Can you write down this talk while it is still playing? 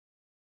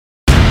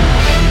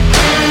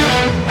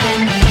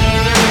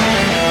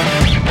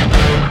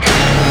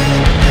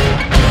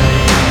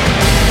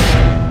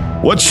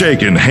What's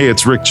shaking? Hey,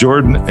 it's Rick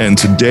Jordan, and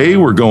today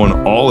we're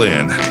going all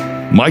in.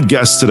 My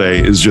guest today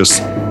is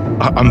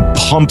I'm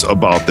pumped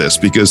about this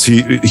because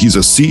he's a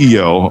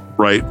CEO,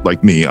 right?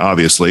 Like me,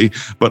 obviously,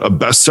 but a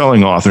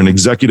best-selling author, an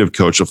executive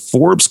coach, a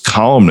Forbes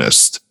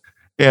columnist,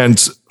 and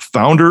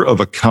founder of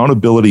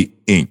Accountability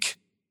Inc.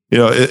 You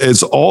know,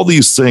 it's all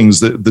these things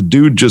that the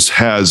dude just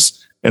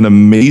has an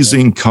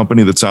amazing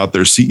company that's out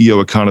there,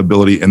 CEO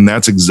Accountability, and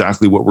that's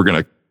exactly what we're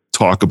going to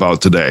talk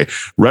about today.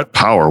 Rhett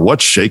Power,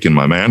 what's shaking,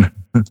 my man?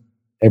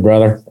 Hey,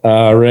 brother.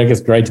 Rick, it's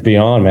great to be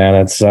on, man.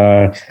 It's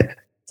sounds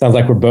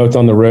like we're both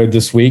on the road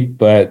this week,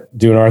 but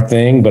doing our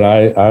thing. But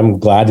I'm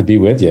glad to be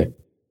with you.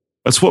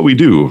 That's what we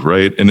do,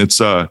 right? And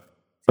it's right.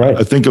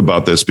 I think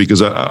about this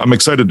because I'm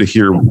excited to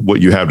hear what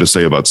you have to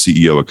say about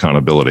CEO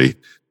accountability.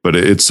 But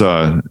it's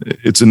an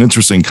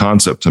interesting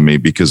concept to me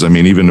because I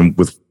mean, even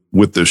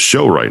with this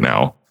show right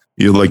now,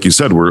 like you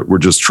said, we're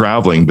just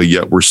traveling, but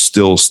yet we're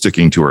still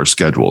sticking to our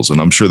schedules. And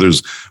I'm sure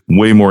there's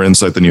way more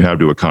insight than you have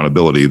to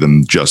accountability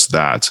than just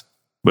that.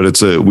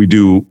 But we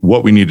do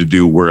what we need to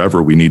do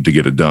wherever we need to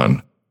get it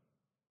done.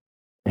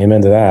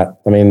 Amen to that.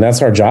 I mean,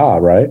 that's our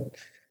job, right?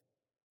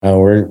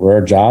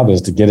 Our job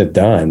is to get it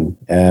done,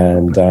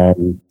 and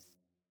and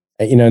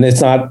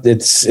it's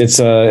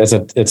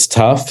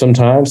tough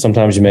sometimes.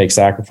 Sometimes you make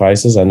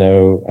sacrifices. I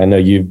know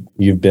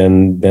you've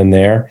been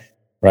there,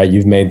 right?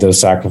 You've made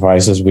those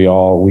sacrifices. We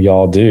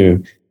all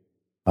do,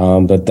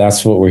 but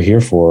that's what we're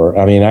here for.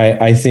 I mean,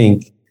 I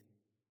think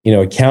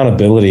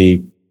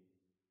accountability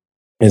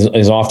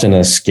is often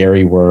a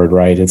scary word,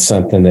 right? It's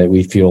something that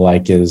we feel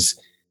like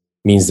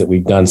means that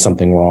we've done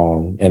something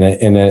wrong.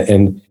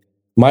 And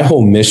my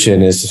whole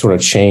mission is to sort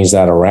of change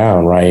that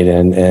around, right?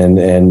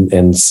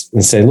 And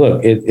say,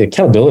 look,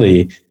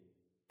 accountability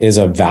is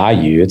a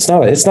value. It's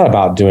not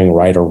about doing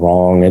right or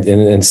wrong. And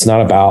it's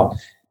not about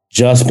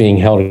just being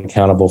held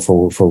accountable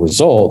for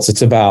results.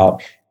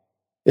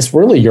 It's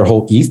really your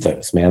whole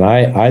ethos, man.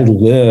 I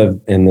live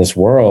in this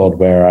world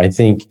where I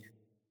think,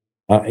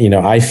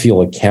 I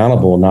feel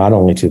accountable not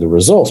only to the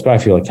results, but I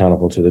feel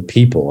accountable to the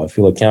people. I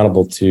feel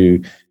accountable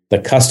to the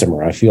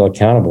customer. I feel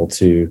accountable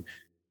to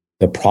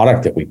the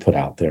product that we put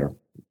out there.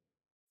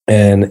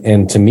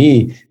 And to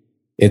me,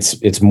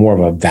 it's more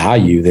of a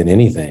value than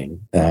anything,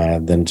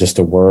 than just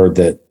a word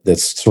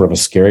that's sort of a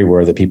scary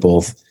word that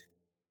people,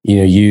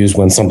 use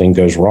when something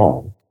goes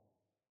wrong.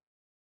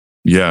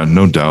 Yeah,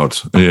 no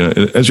doubt. Yeah,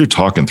 as you're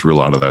talking through a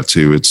lot of that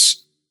too,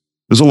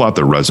 there's a lot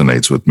that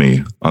resonates with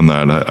me on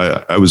that.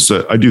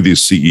 I do these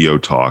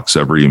CEO talks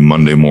every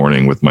Monday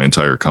morning with my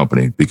entire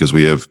company because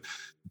we have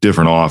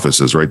different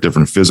offices, right?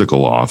 Different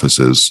physical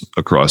offices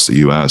across the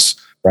US.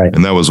 Right.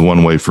 And that was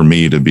one way for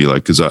me to be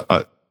like, because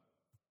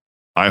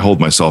I hold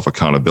myself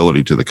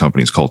accountability to the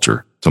company's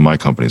culture, to my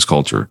company's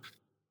culture.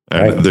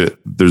 And right.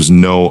 There's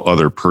no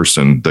other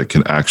person that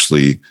can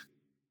actually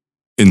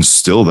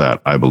instill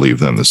that, I believe,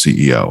 than the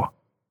CEO.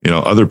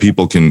 Other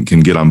people can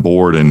get on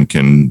board and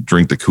can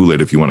drink the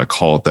Kool-Aid, if you want to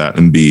call it that,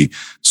 and be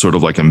sort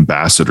of like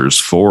ambassadors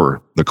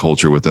for the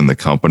culture within the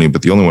company.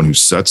 But the only one who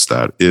sets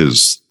that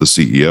is the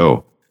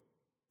CEO.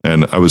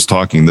 And I was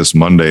talking this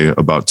Monday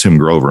about Tim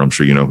Grover. I'm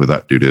sure you know who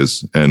that dude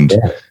is. And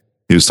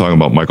he was talking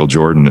about Michael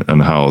Jordan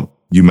and how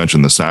you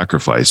mentioned the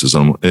sacrifices.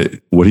 And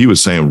what he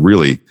was saying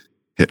really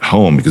hit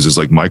home because it's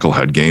like Michael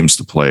had games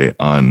to play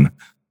on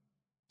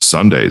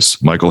Sundays.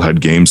 Michael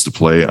had games to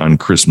play on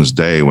Christmas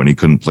Day when he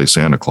couldn't play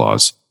Santa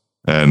Claus.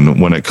 And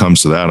when it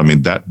comes to that, I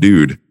mean, that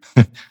dude,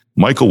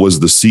 Michael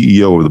was the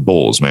CEO of the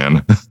Bulls,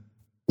 man.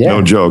 Yeah.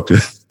 No joke.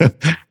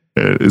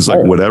 It's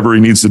like whatever he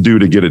needs to do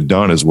to get it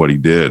done is what he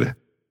did.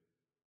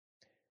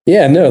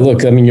 Yeah, no,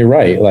 look, I mean, you're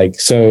right. Like,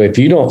 so if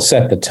you don't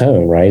set the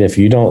tone, right? If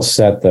you don't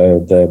set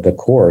the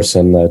course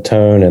and the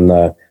tone and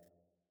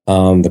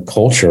the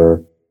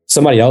culture,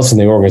 somebody else in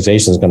the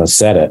organization is going to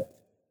set it.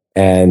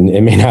 And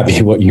it may not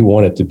be what you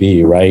want it to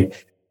be, right?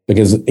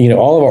 Because,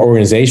 all of our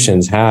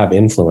organizations have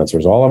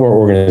influencers. All of our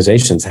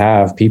organizations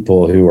have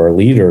people who are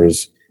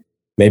leaders,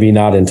 maybe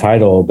not in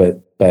title,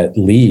 but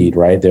lead,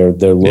 right? They're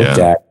looked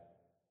at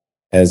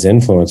as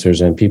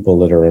influencers and people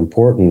that are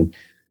important.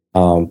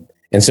 But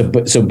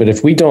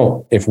if we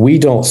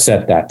don't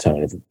set that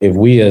tone, if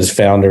we as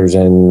founders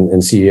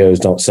and CEOs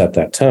don't set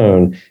that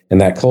tone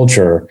and that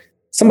culture,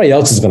 somebody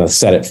else is going to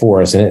set it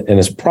for us. And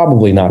it's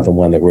probably not the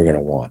one that we're going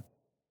to want.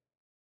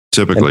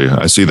 Typically,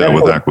 I see that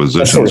with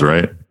acquisitions,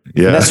 right?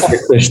 Yeah.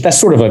 That's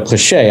sort of a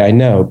cliche, I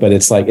know, but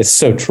it's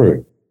so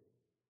true.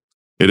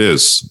 It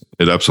is.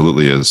 It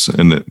absolutely is.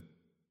 And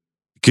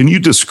can you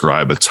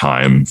describe a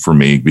time for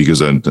me?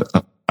 Because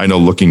I know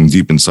looking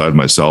deep inside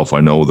myself,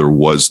 I know there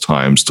was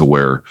times to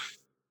where,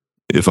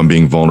 if I'm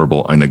being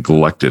vulnerable, I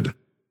neglected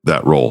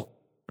that role,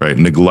 right?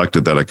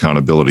 Neglected that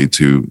accountability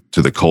to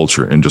the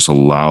culture and just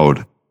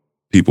allowed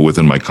people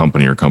within my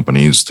company or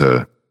companies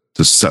to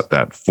set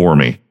that for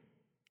me.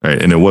 Right.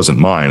 And it wasn't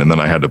mine. And then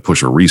I had to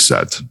push a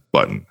reset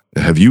button.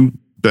 Have you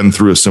been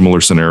through a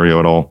similar scenario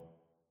at all?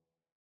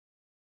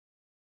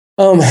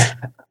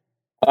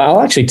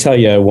 I'll actually tell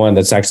you one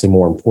that's actually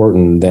more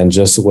important than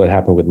just what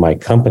happened with my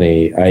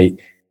company.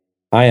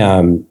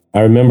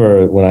 I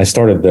remember when I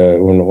started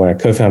when I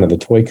co-founded the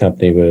toy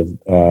company with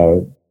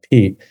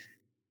Pete,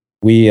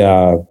 we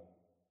I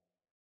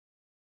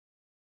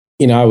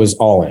was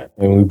all in.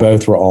 I mean, we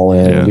both were all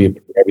in. Yeah. We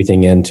put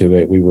everything into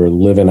it. We were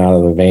living out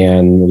of the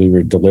van. We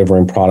were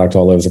delivering product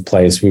all over the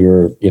place. We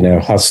were,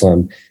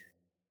 hustling.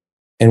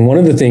 And one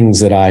of the things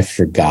that I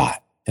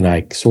forgot and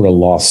I sort of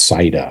lost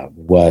sight of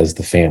was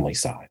the family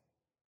side.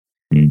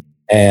 Mm.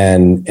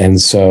 And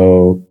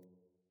so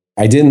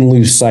I didn't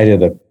lose sight of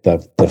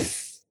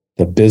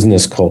the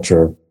business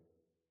culture,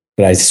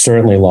 but I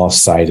certainly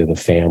lost sight of the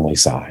family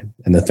side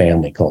and the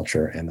family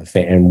culture and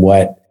and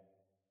what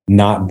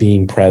not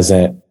being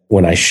present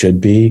when I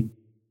should be,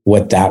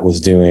 what that was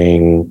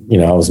doing.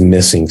 I was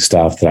missing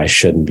stuff that I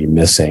shouldn't be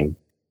missing.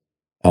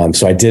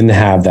 So I didn't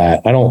have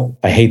that.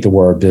 I hate the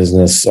word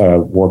business,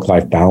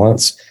 work-life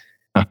balance.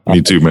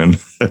 Me too, man.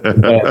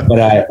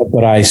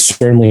 but I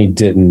certainly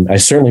didn't. I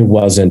certainly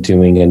wasn't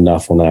doing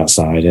enough on that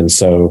side. And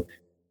so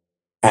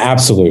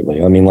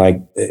absolutely. I mean,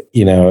 and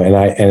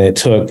it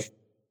took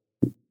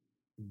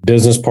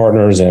business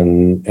partners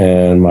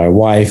and my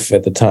wife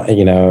at the time,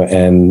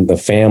 and the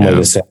family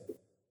to say,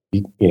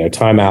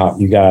 time out.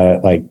 You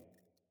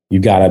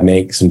gotta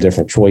make some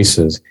different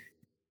choices.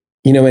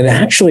 And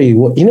actually,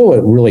 what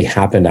really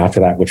happened after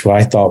that, which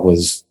I thought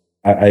was,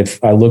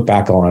 I look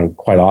back on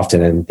quite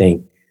often and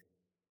think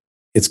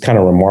it's kind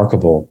of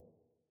remarkable.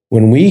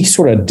 When we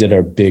sort of did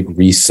a big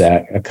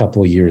reset a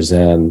couple of years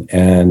in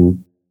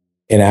and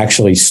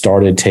actually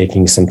started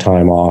taking some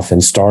time off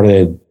and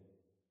started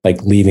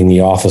leaving the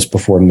office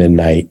before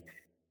midnight,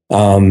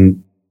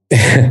 That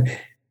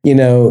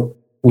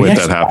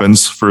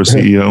happens for a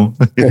CEO.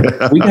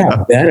 We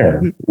got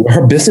better.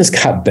 Our business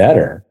got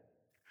better.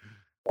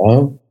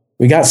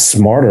 We got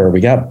smarter. We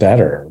got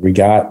better. We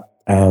got,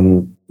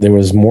 there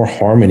was more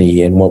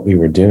harmony in what we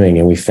were doing,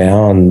 and we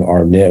found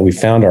our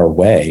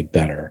way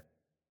better.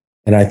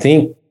 And I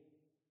think,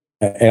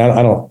 and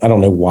I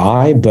don't know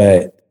why,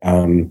 but,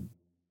 when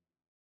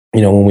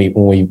we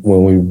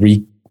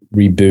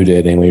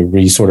rebooted and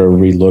we sort of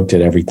relooked at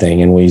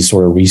everything and we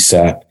sort of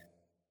reset,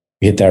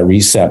 we hit that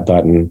reset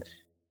button,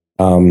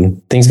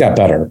 things got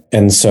better.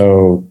 And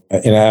so,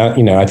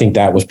 I think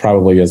that was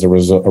probably as a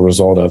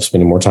result of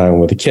spending more time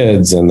with the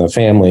kids and the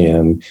family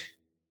and,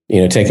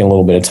 taking a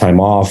little bit of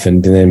time off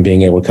and then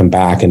being able to come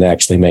back and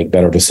actually make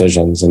better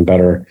decisions and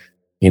better,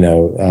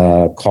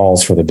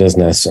 calls for the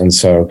business. And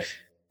so,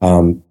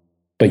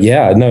 but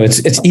yeah, no,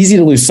 it's easy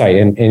to lose sight.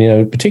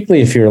 And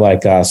particularly if you're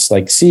like us,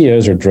 like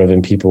CEOs are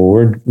driven people,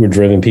 we're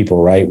driven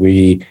people, right?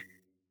 We're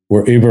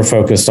uber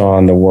focused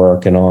on the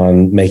work and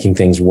on making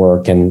things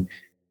work. And,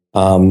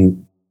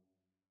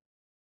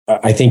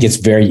 I think it's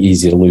very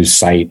easy to lose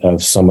sight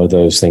of some of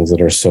those things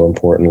that are so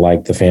important,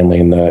 like the family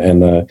and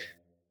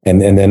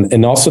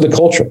also the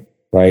culture,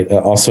 right?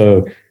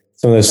 Also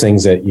some of those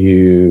things that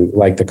you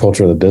like, the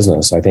culture of the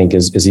business, I think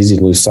is easy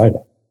to lose sight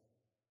of.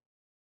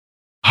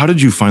 How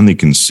did you finally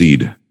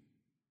concede?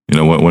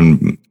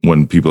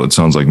 When people, it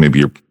sounds like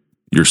maybe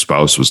your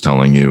spouse was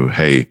telling you,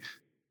 "Hey,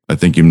 I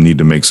think you need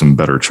to make some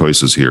better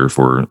choices here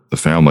for the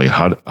family."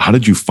 How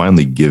did you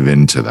finally give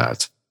in to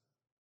that?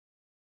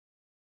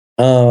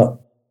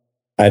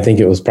 I think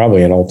it was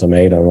probably an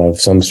ultimatum of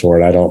some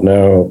sort. I don't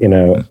know.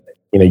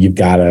 You've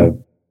got to.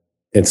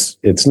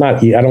 It's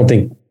not. I don't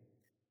think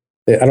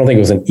it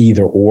was an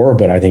either or,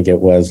 but I think it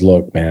was.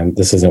 Look, man,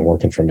 this isn't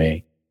working for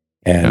me.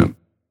 And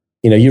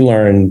you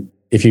learn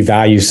if you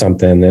value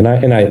something. And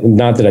I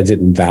not that I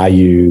didn't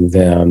value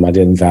them. I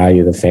didn't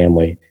value the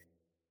family.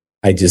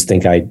 I just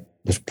think I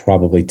was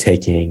probably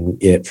taking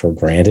it for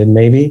granted,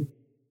 maybe,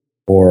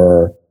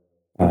 or.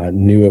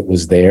 Knew it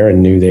was there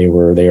and knew they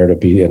were there to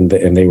be, and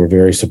they were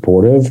very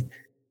supportive,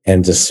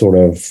 and just sort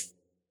of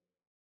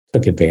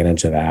took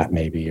advantage of that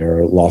maybe,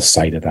 or lost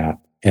sight of that.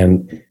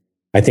 And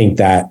I think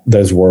that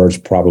those words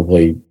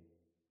probably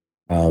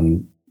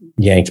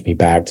yanked me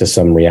back to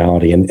some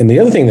reality. And the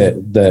other thing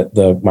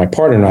that my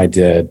partner and I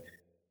did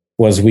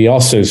was we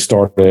also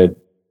started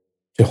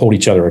to hold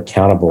each other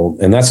accountable.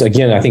 And that's,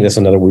 again, I think that's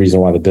another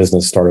reason why the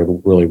business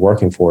started really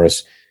working for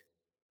us.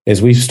 Is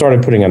we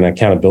started putting an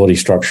accountability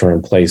structure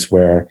in place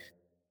where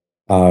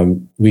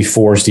we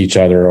forced each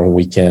other on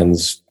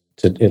weekends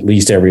to at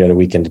least every other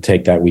weekend to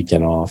take that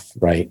weekend off,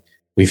 right?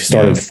 We've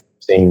started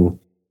forcing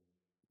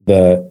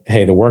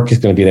hey, the work is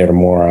going to be there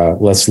tomorrow.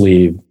 Let's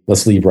leave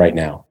right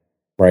now,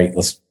 right?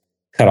 Let's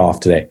cut off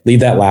today.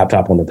 Leave that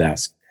laptop on the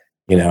desk,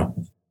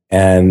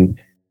 and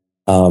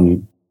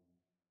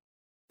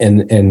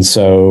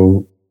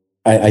so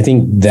I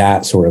think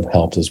that sort of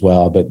helped as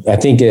well. But I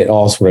think it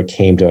all sort of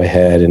came to a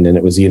head, and then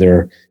it was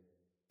either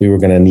we were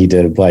going to need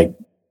to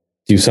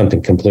do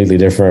something completely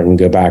different and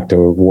go back to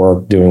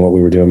work doing what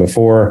we were doing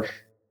before,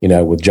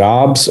 with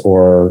jobs,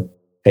 or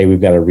hey,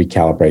 we've got to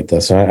recalibrate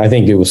this. And I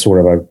think it was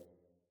sort of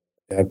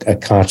a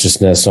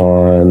consciousness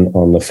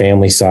on the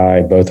family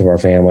side, both of our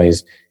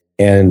families,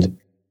 and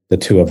the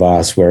two of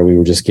us, where we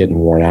were just getting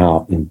worn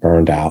out and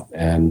burned out,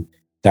 and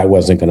that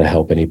wasn't going to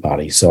help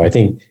anybody. So I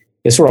think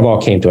it sort of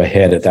all came to a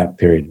head at that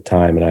period of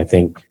time. And I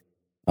think,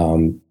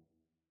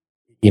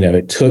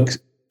 it took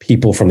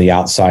people from the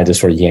outside to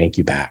sort of yank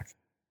you back.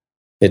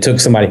 It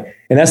took somebody,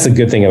 and that's the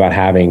good thing about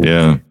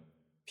having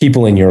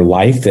people in your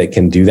life that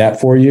can do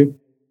that for you,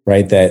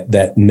 right?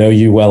 That know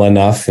you well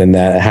enough and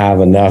that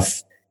have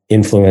enough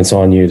influence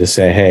on you to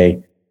say,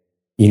 hey,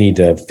 you need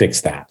to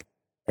fix that,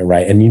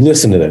 right? And you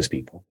listen to those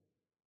people.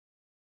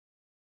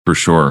 For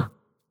sure.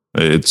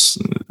 It's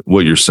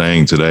what you're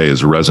saying today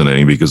is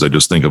resonating because I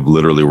just think of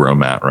literally where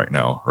I'm at right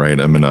now, right?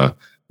 I'm in a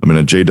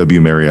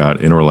JW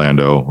Marriott in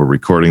Orlando. We're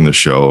recording the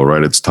show,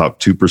 right? It's top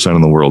 2%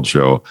 in the world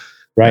show.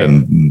 Right.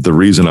 And the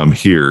reason I'm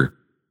here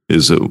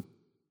is that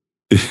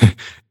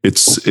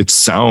it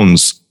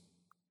sounds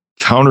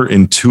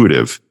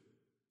counterintuitive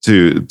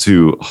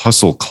to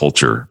hustle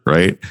culture,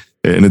 right?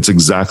 And it's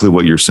exactly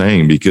what you're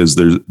saying because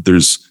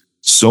there's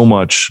so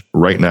much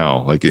right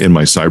now, like in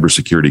my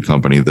cybersecurity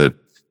company, that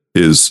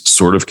is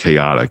sort of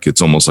chaotic.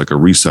 It's almost like a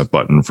reset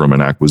button from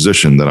an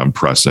acquisition that I'm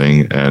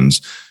pressing, and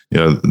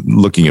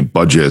looking at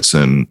budgets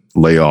and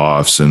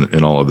layoffs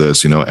and all of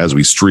this, as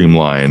we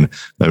streamline.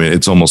 I mean,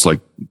 it's almost like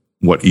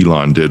what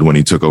Elon did when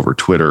he took over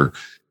Twitter.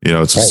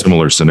 It's a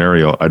similar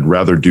scenario. I'd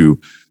rather do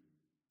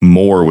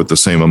more with the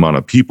same amount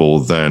of people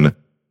than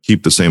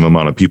keep the same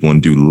amount of people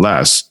and do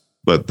less.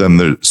 But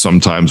then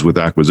sometimes with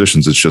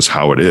acquisitions, it's just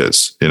how it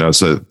is,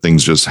 so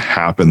things just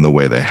happen the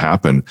way they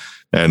happen.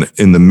 And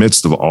in the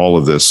midst of all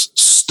of this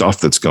stuff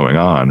that's going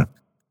on,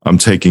 I'm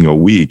taking a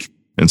week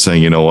and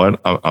saying, you know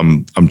what,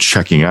 I'm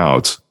checking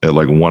out at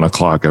like 1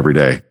 o'clock every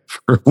day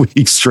for a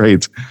week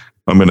straight.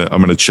 I'm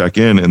gonna check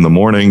in the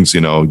mornings.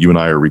 You and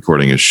I are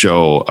recording a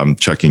show. I'm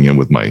checking in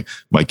with my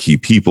key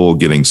people,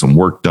 getting some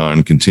work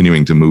done,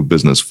 continuing to move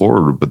business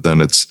forward. But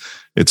then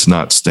it's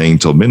not staying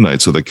till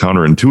midnight. So the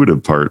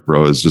counterintuitive part,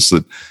 bro, is just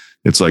that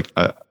it's like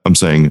I'm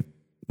saying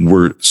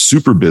we're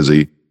super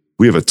busy.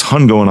 We have a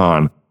ton going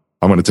on.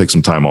 I'm going to take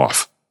some time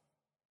off.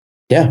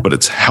 Yeah, but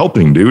it's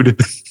helping, dude.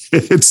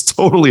 It's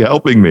totally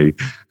helping me.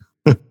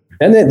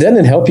 And then doesn't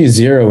it help you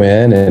zero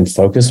in and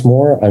focus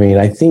more? I mean,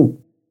 I think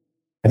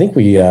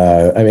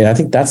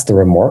that's the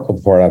remarkable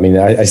part. I mean,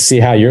 I see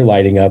how you're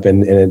lighting up,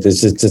 and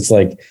it's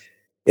like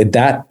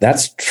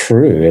that's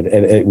true.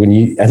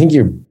 I think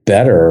you're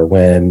better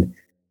when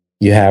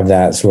you have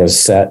that sort of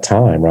set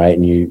time, right?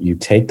 And you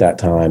take that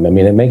time. I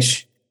mean, I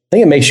think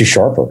it makes you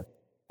sharper.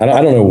 I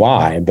don't know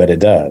why, but it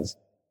does.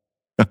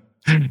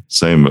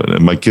 Same.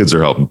 My kids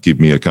are helping keep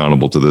me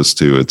accountable to this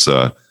too. It's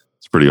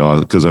pretty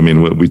awesome because I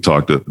mean, we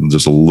talked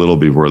just a little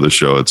before the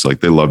show. It's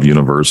like they love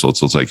Universal,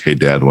 so it's like, hey,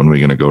 Dad, when are we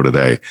going to go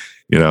today?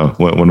 When are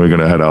we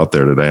going to head out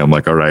there today? I'm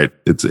like, all right,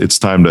 it's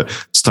time to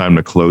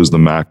close the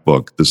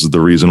MacBook. This is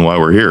the reason why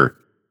we're here.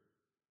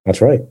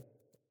 That's right.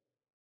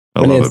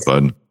 I love it,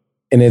 bud.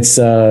 And it's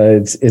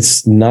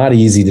not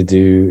easy to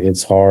do.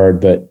 It's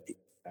hard, but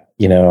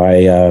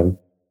I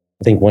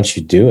think once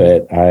you do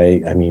it, I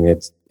got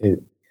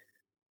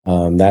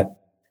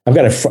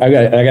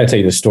to tell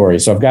you the story.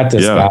 So I've got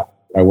this guy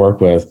I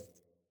work with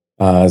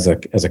as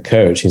a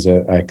coach.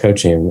 I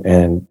coach him,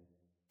 and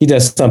he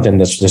does something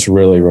that's just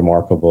really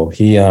remarkable.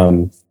 He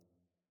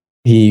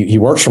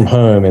works from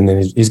home, and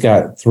then he's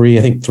got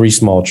three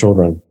small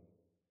children.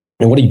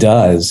 And what he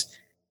does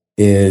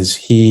is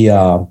he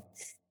has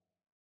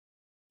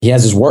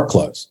his work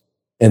clothes,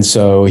 and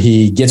so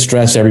he gets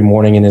dressed every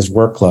morning in his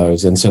work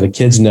clothes, and so the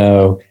kids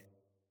know,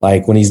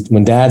 like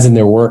when Dad's in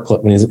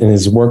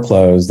his work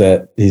clothes,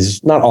 that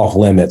he's not off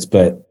limits,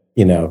 but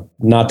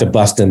not to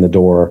bust in the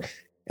door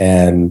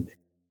and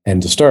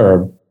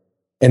disturb.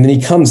 And then he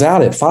comes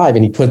out at 5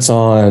 and he puts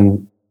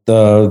on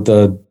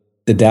the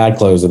dad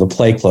clothes or the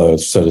play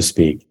clothes, so to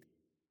speak.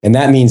 And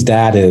that means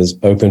Dad is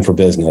open for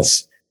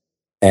business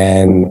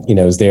and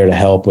is there to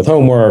help with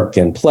homework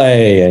and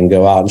play and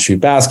go out and shoot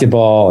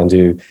basketball and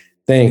do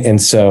things.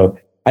 And so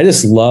I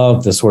just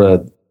love the sort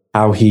of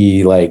how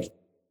he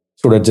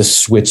sort of just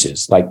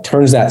switches,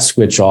 turns that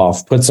switch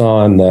off, puts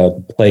on the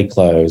play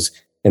clothes,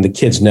 and the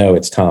kids know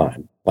it's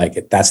time.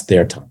 That's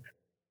their time,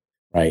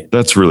 right?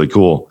 That's really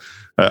cool.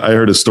 I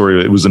heard a story.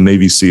 It was a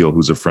Navy SEAL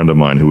who's a friend of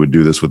mine who would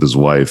do this with his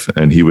wife,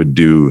 and he would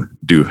do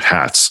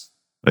hats,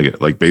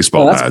 like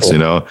baseball hats,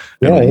 cool.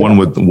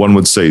 And one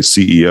would say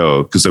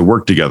CEO because they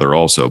worked together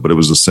also, but it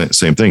was the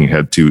same thing. He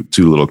had two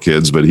little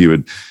kids, but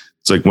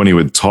it's like when he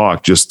would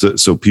talk,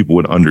 so people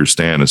would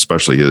understand,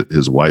 especially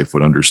his wife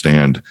would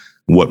understand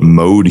what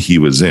mode he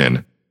was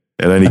in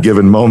at any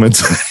given moment,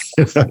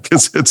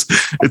 because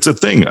it's a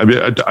thing. I mean,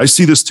 I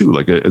see this too,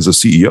 as a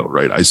CEO,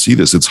 right? I see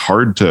this. It's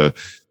hard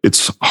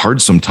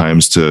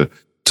sometimes to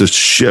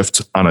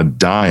shift on a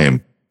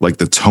dime, like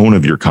the tone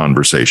of your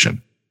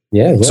conversation.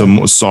 Yeah.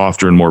 So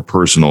softer and more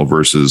personal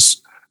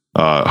versus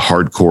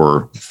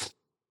hardcore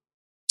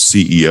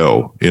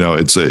CEO.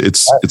 It's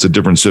a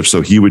different shift.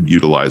 So he would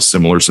utilize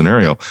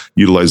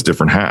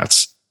different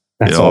hats.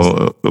 That's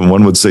awesome.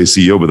 One would say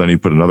CEO, but then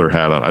he'd put another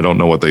hat on. I don't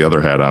know what the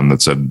other hat on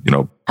that said,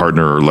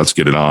 partner or let's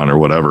get it on or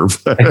whatever.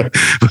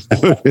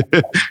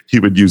 He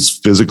would use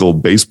physical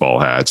baseball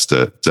hats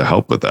to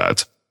help with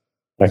that.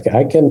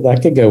 I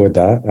could go with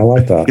that. I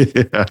like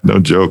that. Yeah, no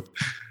joke.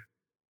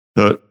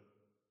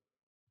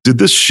 Did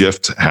this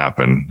shift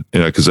happen?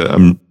 Because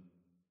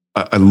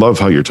I love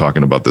how you're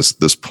talking about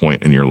this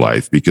point in your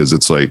life, because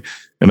it's like,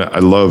 and I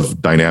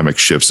love dynamic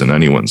shifts in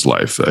anyone's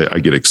life. I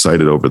get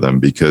excited over them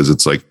because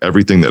it's like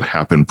everything that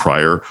happened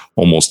prior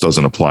almost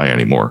doesn't apply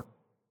anymore,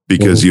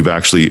 because you've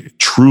actually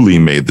truly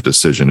made the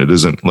decision. It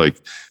isn't like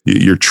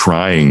you're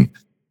trying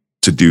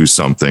to do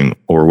something,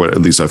 or what,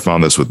 at least I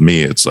found this with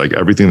me. It's like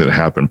everything that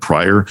happened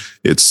prior,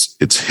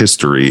 it's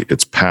history,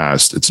 it's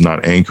past, it's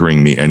not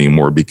anchoring me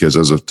anymore, because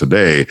as of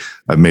today,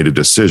 I've made a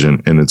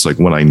decision. And it's like,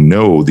 when I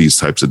know these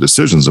types of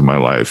decisions in my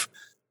life,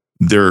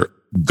 they're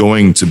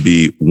going to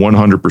be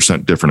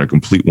 100% different, a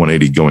complete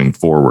 180 going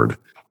forward.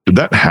 Did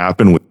that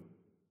happen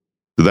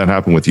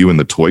with you in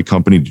the toy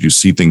company? Did you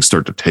see things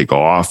start to take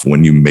off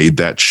when you made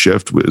that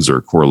shift? Is there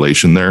a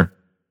correlation there?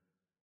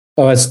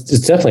 Oh, it's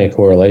definitely a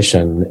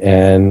correlation,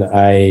 and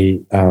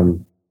I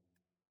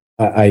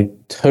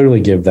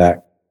totally give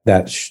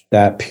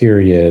that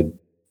period.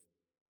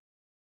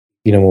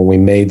 When we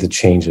made the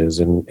changes,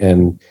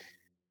 and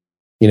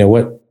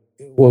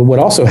what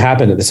also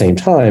happened at the same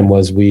time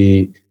was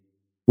we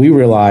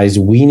realized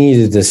we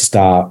needed to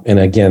stop. And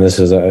again, this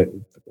is a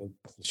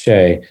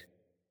cliche,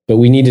 but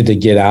we needed to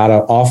get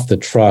off the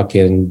truck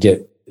and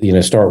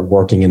start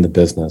working in the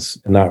business,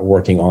 and not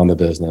working on the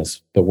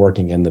business, but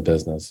working in the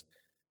business.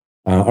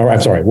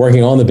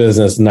 Working on the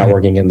business, not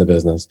working in the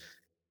business.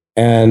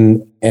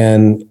 And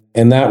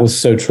that was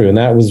so true. And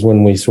that was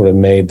when we sort of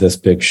made this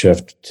big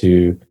shift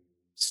to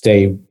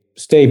stay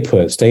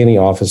put, stay in the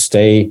office,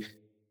 stay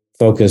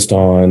focused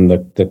on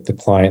the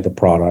client, the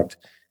product,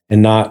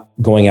 and not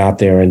going out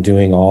there and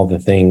doing all the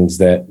things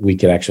that we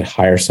could actually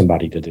hire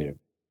somebody to do.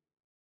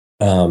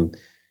 And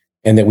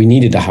that we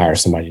needed to hire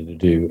somebody to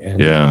do. And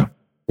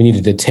we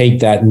needed to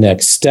take that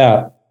next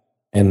step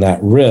and that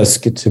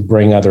risk to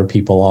bring other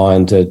people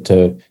on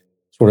to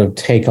sort of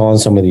take on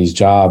some of these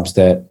jobs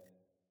that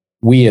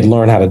we had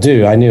learned how to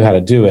do. I knew how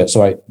to do it.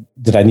 So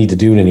did I need to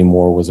do it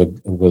anymore was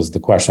the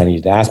question I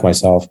needed to ask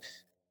myself,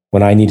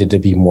 when I needed to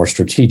be more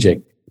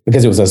strategic,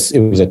 because it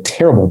was a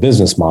terrible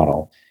business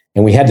model,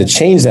 and we had to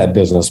change that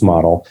business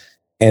model.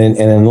 And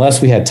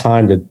unless we had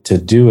time to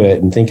do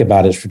it and think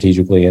about it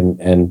strategically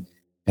and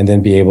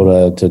then be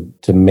able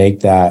to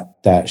make that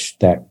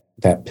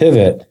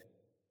pivot,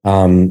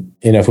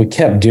 if we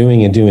kept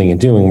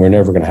doing, we're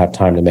never going to have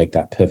time to make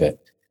that pivot.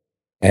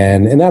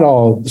 And that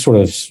all sort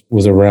of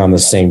was around the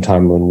same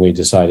time when we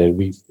decided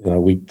we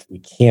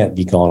can't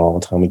be gone all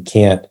the time. We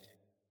can't,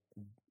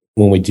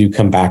 when we do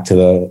come back to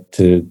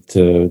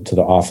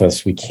the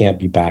office, we can't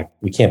be back.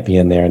 We can't be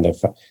in there at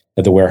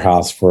the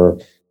warehouse for,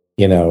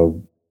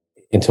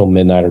 until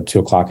midnight or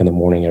 2:00 in the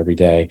morning every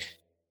day.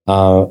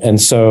 And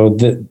so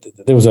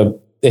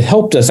it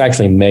helped us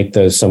actually make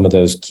some of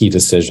those key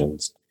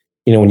decisions.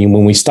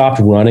 When we stopped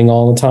running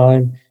all the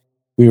time,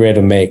 we were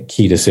able to make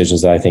key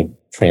decisions that I think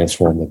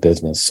transformed the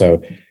business.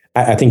 So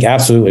I think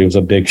absolutely it was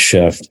a big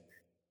shift.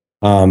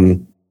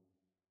 And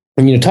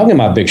talking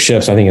about big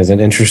shifts, I think is an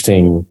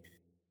interesting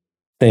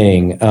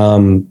thing.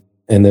 And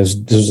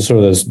there's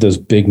sort of those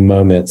big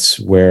moments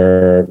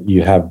where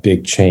you have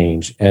big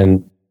change.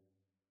 And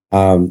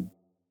one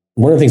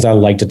of the things I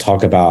like to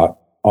talk about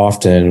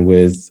often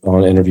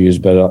on interviews,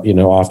 but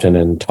often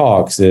in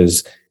talks,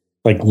 is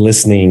like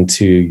listening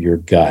to your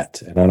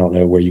gut. And I don't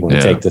know where you want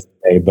to take this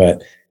today,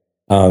 but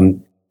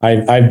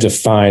I've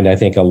defined, I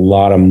think, a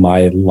lot of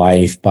my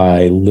life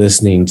by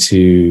listening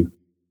to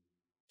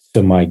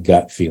my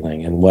gut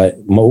feeling and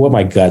what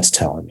my gut's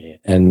telling me.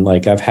 And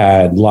like, I've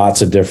had done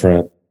lots of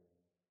different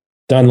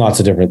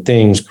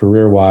things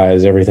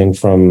career-wise, everything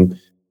from,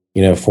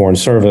 foreign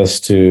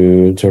service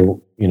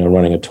to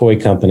running a toy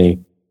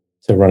company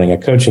to running a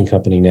coaching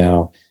company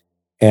now.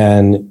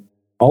 And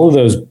all of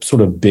those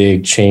sort of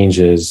big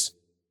changes,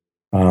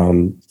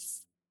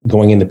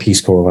 going into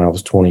Peace Corps when I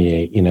was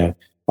 28,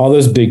 all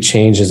those big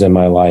changes in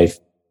my life,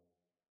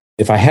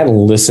 if I hadn't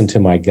listened to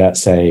my gut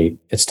say,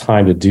 it's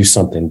time to do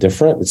something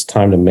different, it's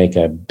time to make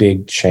a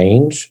big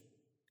change,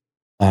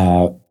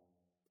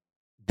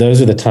 those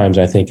are the times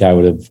I think I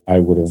would have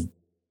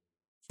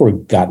sort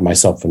of gotten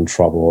myself in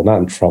trouble. Not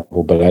in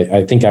trouble, but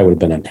I think I would have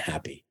been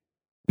unhappy.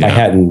 Yeah. I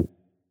hadn't,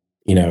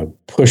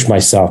 pushed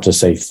myself to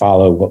say,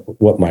 follow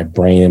what my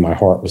brain and my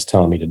heart was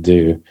telling me to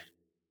do.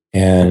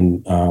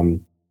 And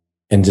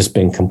just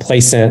being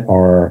complacent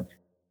or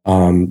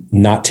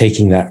not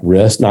taking that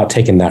risk, I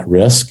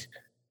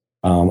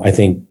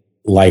think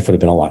life would have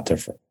been a lot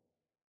different.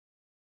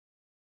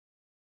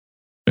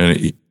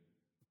 And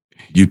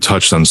you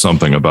touched on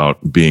something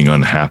about being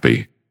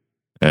unhappy.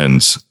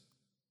 And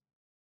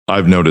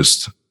I've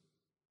noticed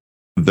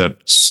that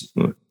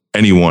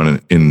anyone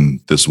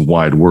in this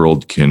wide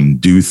world can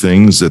do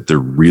things that they're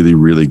really,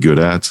 really good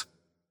at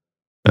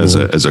as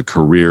a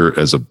career,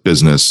 as a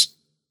business,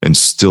 and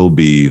still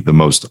be the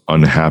most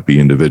unhappy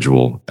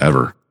individual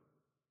ever.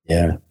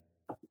 Yeah.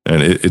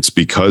 And it's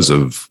because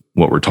of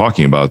what we're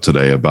talking about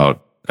today,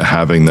 about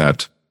having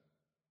that.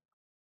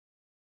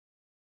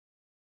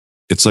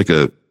 It's like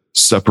a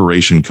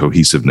separation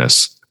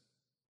cohesiveness.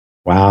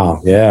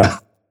 Wow. Yeah.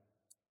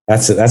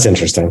 That's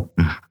interesting.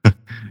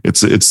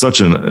 It's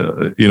such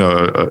an,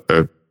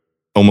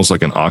 almost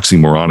like an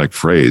oxymoronic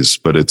phrase,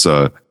 but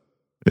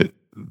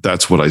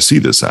that's what I see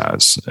this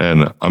as.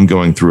 And I'm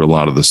going through a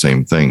lot of the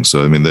same things.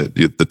 So, I mean,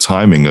 the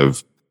timing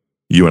of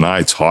you and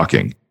I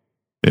talking,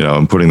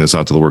 I'm putting this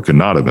out to the world could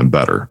not have been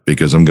better,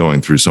 because I'm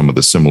going through some of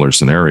the similar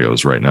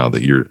scenarios right now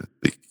that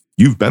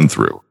you've been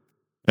through,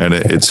 and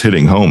it's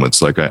hitting home.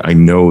 It's like, I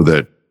know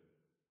that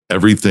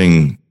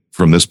everything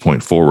from this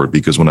point forward,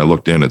 because when I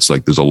looked in, it's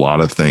like, there's a lot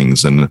of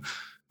things and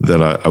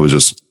that I was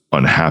just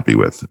unhappy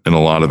with. And a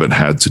lot of it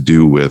had to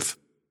do with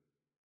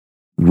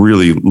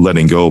really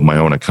letting go of my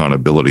own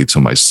accountability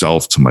to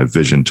myself, to my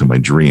vision, to my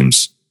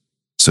dreams,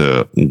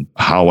 to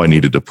how I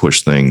needed to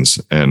push things,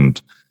 and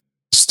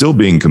still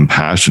being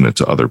compassionate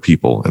to other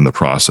people in the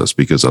process,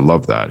 because I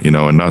love that,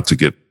 and not to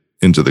get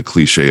into the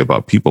cliche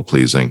about people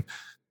pleasing.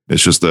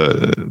 It's just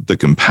the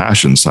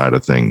compassion side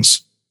of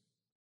things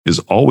is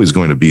always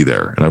going to be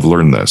there. And I've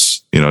learned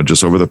this,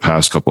 just over the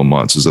past couple of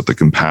months, is that the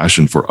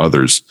compassion for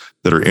others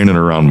that are in and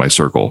around my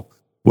circle,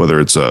 whether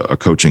it's a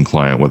coaching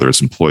client, whether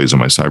it's employees in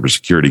my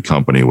cybersecurity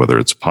company, whether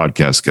it's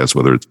podcast guests,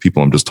 whether it's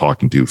people I'm just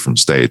talking to from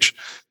stage,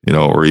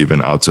 or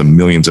even out to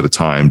millions at a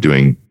time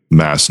doing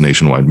mass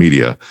nationwide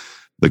media,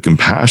 the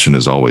compassion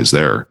is always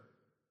there.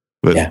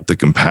 But the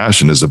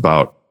compassion is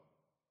about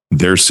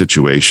their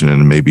situation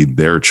and maybe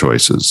their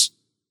choices,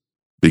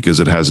 because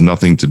it has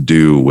nothing to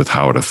do with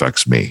how it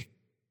affects me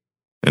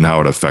and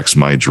how it affects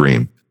my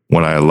dream.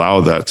 When I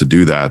allow that to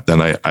do that,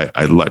 then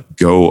I let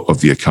go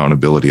of the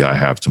accountability I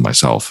have to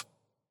myself.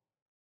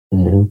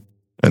 Mm-hmm.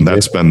 And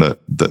that's been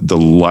the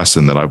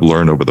lesson that I've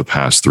learned over the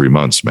past 3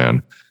 months,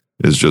 man,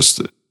 is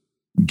just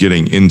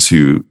getting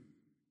into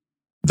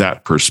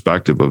that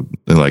perspective of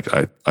like,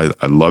 I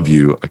love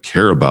you, I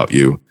care about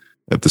you.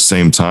 At the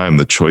same time,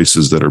 the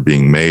choices that are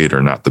being made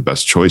are not the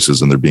best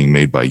choices, and they're being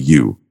made by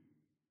you,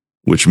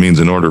 which means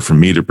in order for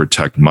me to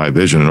protect my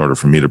vision, in order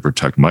for me to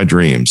protect my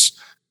dreams,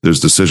 there's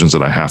decisions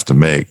that I have to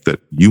make that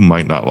you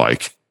might not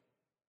like.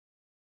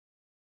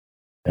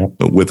 Yep.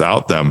 But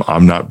without them,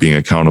 I'm not being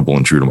accountable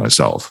and true to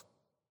myself.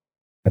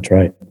 That's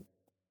right.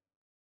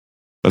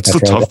 That's the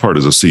tough part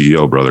as a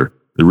CEO, brother.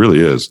 It really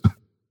is.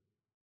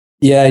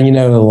 Yeah, a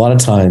lot of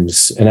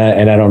times, and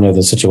I don't know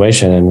the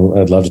situation, and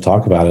I'd love to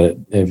talk about it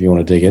if you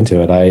want to dig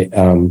into it. I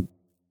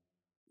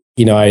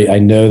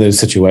know those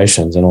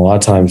situations, and a lot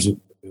of times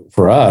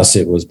for us,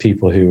 it was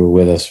people who were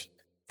with us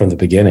from the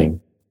beginning.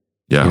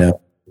 Yeah.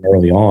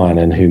 Early on,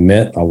 and who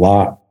meant a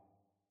lot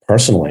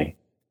personally.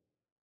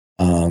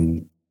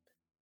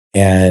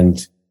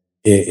 And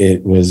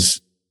it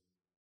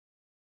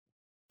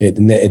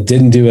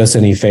didn't do us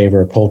any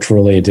favor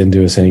culturally. It didn't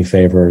do us any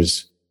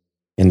favors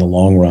in the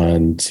long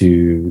run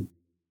to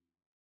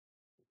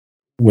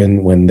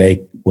when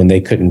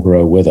they couldn't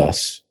grow with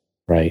us.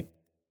 Right.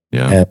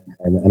 Yeah.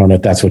 And I don't know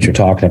if that's what you're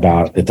talking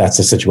about, if that's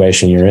the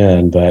situation you're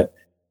in, but,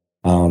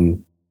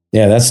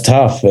 yeah, that's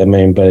tough. I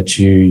mean, but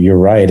you're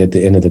right. At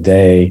the end of the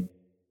day,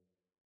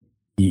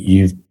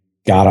 you've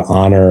got to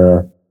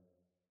honor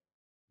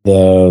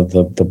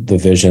the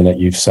vision that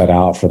you've set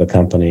out for the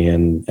company,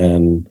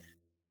 and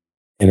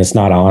it's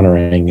not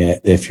honoring it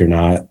if you're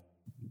not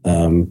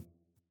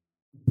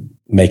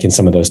making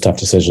some of those tough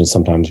decisions.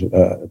 Sometimes,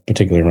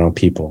 particularly around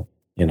people,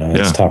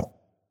 it's tough.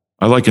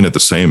 I liken it the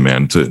same,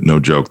 man. To no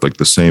joke, like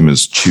the same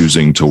as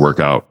choosing to work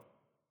out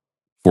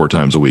 4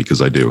 times a week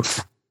as I do.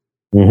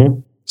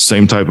 Mm-hmm.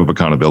 Same type of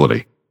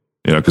accountability,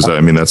 because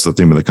I mean, that's the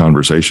theme of the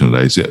conversation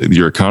today.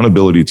 Your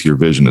accountability to your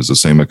vision is the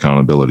same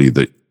accountability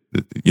that,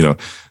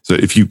 so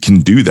if you can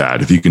do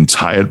that, if you can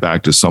tie it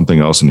back to something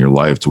else in your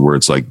life to where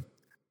it's like,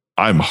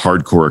 I'm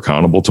hardcore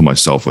accountable to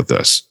myself with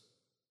this.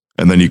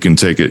 And then you can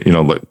take it,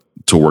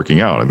 to working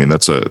out. I mean,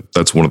 that's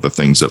one of the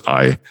things that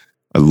I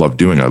love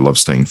doing. I love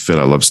staying fit.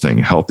 I love staying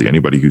healthy.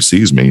 Anybody who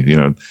sees me,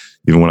 even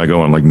when I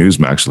go on like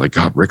Newsmax, like,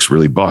 God, Rick's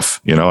really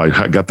buff.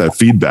 I got that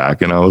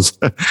feedback, and I was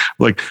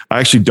like, I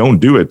actually don't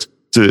do it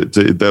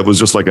that was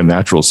just like a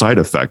natural side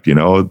effect,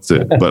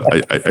 but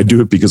I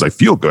do it because I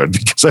feel good,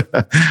 because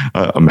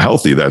I'm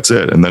healthy. That's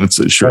it. And then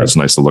it's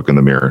nice to look in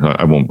the mirror.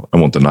 I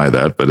won't deny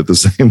that. But at the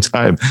same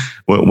time,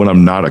 when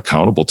I'm not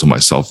accountable to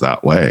myself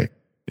that way,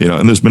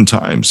 and there's been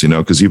times,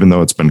 because even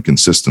though it's been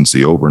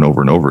consistency over and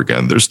over and over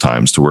again, there's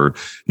times to where,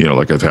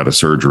 like I've had a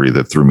surgery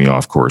that threw me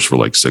off course for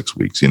like 6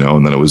 weeks, and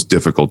then it was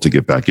difficult to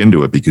get back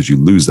into it because you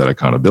lose that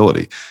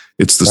accountability.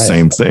 It's the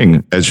same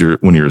thing as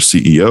when you're a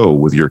CEO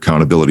with your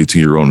accountability to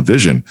your own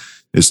vision,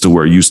 is to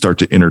where you start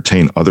to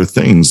entertain other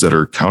things that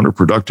are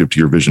counterproductive to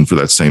your vision for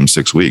that same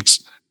 6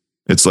 weeks.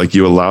 It's like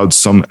you allowed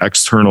some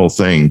external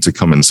thing to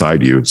come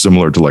inside you,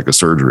 similar to like a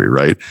surgery,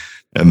 right?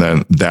 And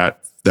then that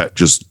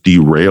just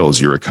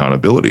derails your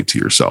accountability to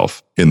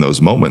yourself in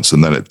those moments.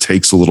 And then it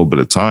takes a little bit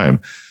of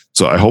time.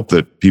 So I hope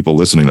that people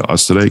listening to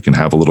us today can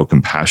have a little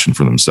compassion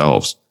for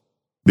themselves,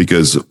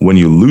 because when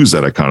you lose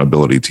that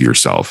accountability to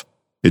yourself,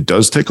 it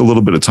does take a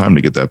little bit of time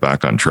to get that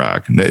back on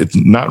track. It's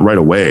not right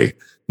away,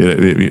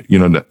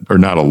 or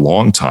not a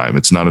long time.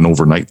 It's not an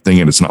overnight thing,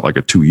 and it's not like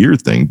a 2-year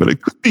thing, but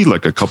it could be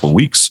like a couple of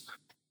weeks.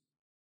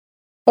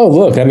 Oh,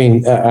 look, how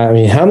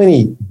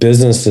many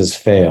businesses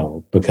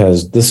fail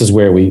because this is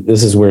where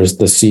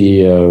the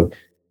CEO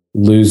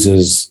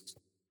loses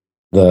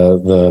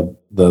the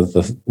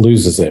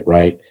loses it,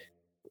 right?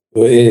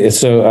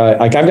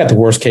 Like I've got the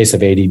worst case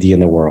of ADD in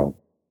the world.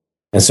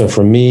 And so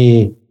for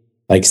me,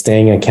 like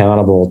staying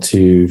accountable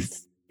to,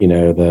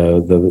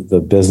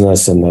 the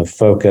business and the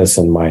focus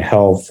and my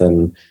health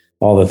and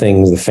all the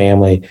things, the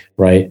family,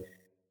 right,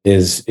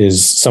 is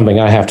something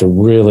I have to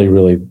really,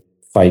 really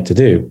fight to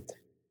do.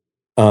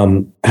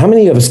 How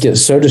many of us get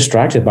so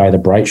distracted by the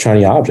bright,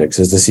 shiny objects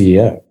as the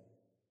CEO,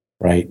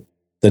 right?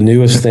 The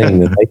newest thing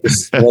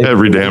that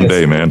every damn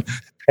day, man.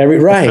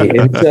 Right.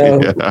 And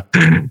so, yeah.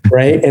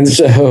 Right. And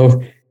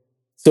so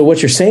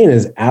what you're saying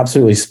is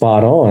absolutely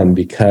spot on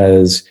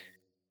because,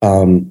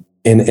 and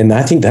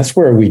I think that's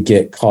where we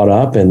get caught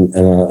up and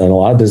a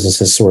lot of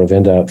businesses sort of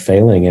end up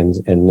failing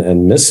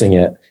and missing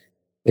it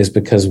is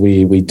because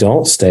we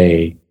don't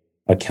stay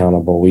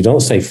accountable. We don't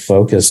stay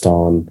focused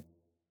on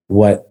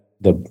what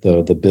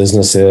the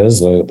business is,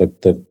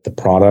 the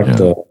product,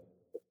 yeah.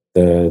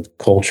 the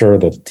culture,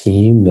 the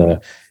team,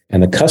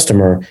 and the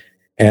customer.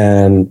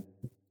 And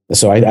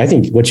so I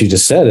think what you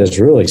just said is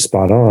really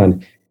spot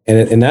on.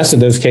 And that's in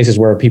those cases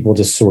where people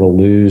just sort of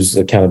lose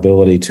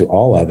accountability to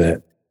all of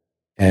it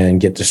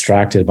and get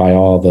distracted by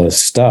all the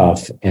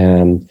stuff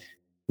and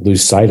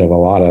lose sight of a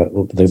lot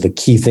of the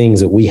key things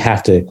that we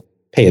have to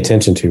pay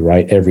attention to,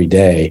 right, every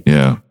day.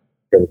 Yeah.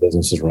 Where the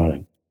business is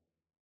running.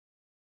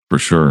 For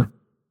sure.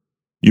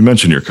 You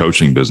mentioned your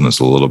coaching business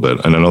a little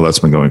bit, and I know that's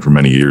been going for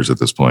many years at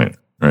this point,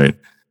 right?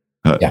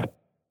 Yeah.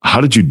 How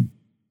did you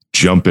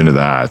jump into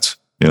that?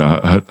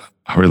 How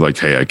are you like,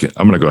 hey,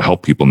 I'm going to go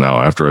help people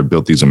now after I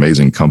built these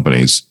amazing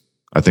companies?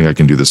 I think I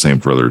can do the same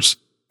for others.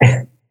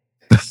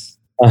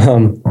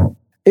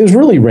 It was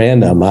really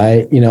random.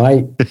 It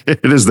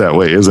is that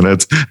way, isn't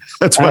it?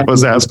 That's why I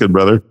was asking,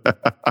 brother.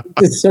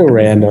 It's so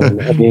random.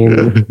 I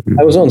mean,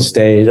 I was on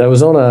stage. I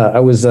was out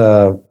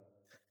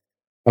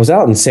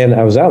in San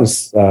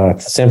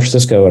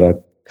Francisco at a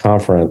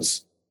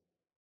conference,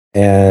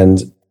 and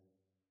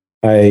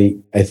I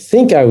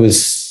think I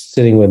was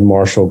sitting with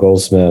Marshall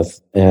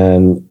Goldsmith,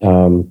 and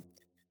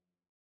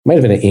might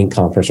have been an Inc.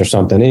 conference or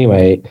something.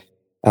 Anyway,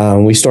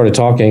 we started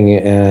talking,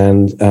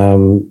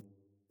 and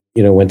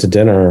went to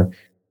dinner.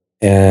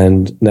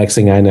 And next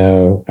thing I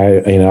know,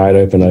 I'd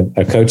opened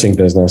a coaching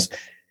business,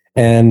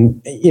 and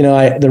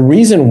the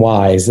reason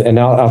why is, and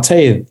I'll tell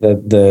you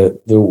the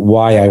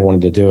why I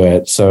wanted to do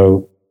it.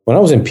 So when I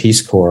was in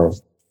Peace Corps,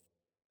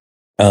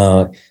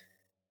 I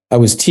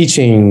was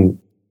teaching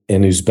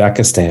in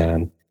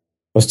Uzbekistan. I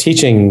was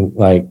teaching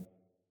like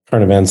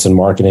current events and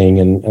marketing,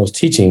 and I was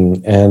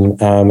teaching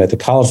and at the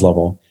college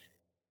level,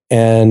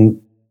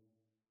 and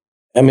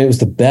it was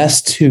the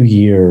best 2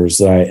 years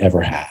that I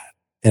ever had.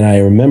 And I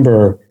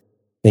remember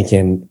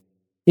thinking,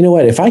 you know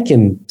what, if I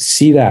can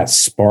see that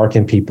spark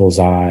in people's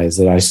eyes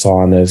that I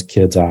saw in those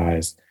kids'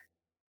 eyes,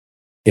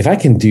 if I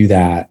can do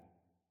that,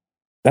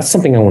 that's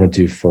something I want to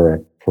do for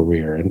a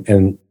career.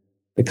 And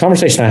the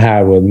conversation I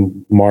had with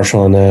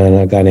Marshall and then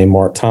a guy named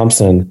Mark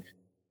Thompson,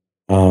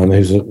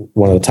 who's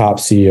one of the top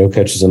CEO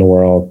coaches in the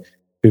world,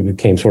 who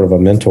became sort of a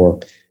mentor.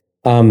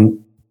 I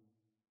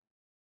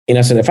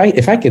said,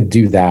 if I could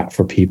do that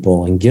for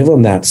people and give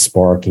them that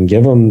spark and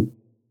give them,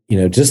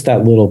 just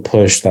that little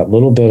push, that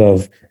little bit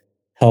of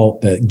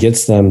help that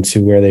gets them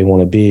to where they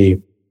want to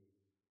be,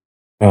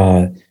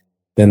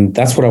 then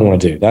that's what I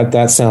want to do.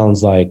 That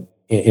sounds like,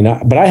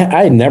 but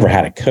I had never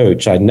had a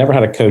coach. I'd never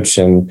had a coach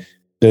in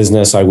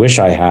business. I wish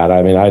I had.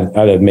 I'd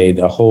have made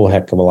a whole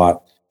heck of a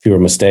lot fewer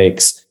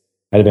mistakes.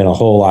 I'd have been a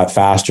whole lot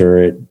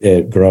faster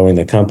at growing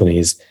the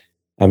companies.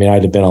 I'd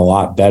have been a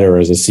lot better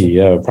as a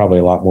CEO, probably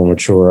a lot more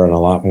mature and a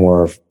lot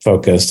more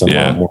focused and a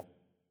lot more.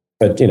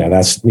 But,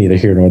 that's neither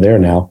here nor there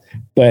now.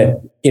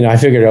 But, I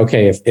figured,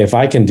 okay, if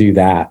I can do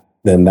that,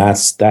 then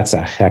that's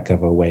a heck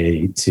of a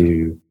way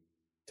to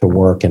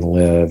work and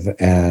live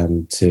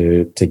and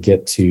to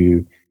get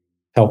to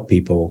help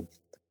people.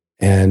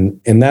 And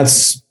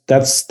that's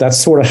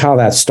sort of how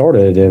that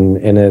started.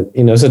 And it,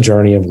 it's a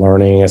journey of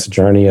learning. It's a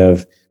journey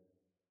of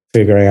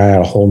figuring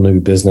out a whole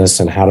new business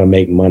and how to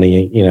make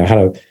money,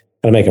 how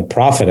to make a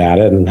profit at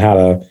it, and how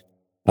to,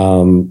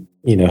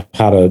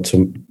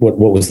 what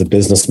was the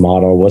business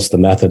model, what's the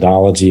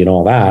methodology, and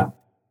all that.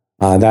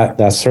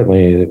 That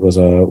certainly was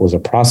a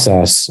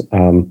process.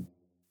 And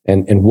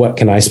what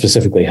can I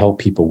specifically help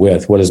people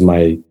with? What is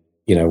my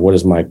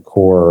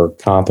core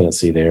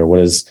competency there?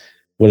 What is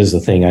the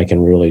thing I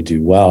can really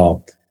do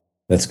well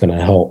that's going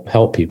to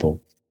help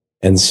people?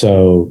 And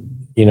so,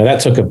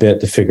 that took a bit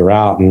to figure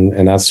out,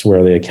 and that's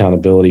where the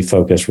accountability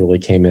focus really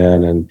came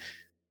in. And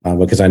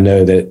because I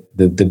know that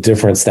the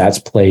difference that's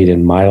played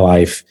in my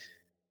life,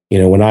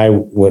 when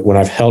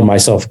I've held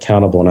myself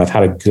accountable and I've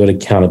had a good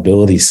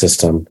accountability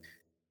system,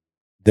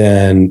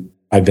 then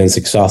I've been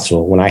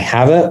successful. When I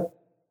haven't,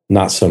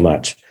 not so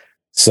much.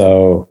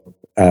 So,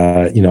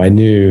 I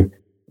knew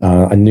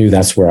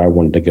that's where I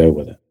wanted to go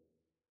with it.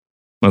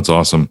 That's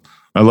awesome.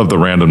 I love the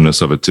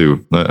randomness of it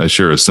too. I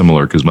share a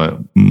similar, because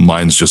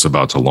mine's just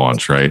about to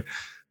launch, right?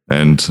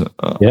 And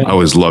I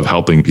always love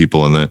helping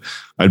people. And then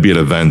I'd be at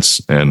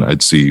events and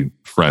I'd see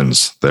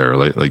friends there,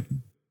 like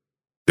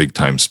big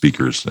time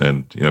speakers,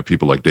 and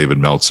people like David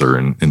Meltzer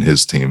and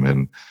his team,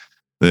 and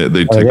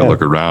they'd take a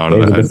look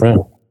around.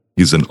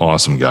 He's an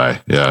awesome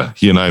guy. Yeah,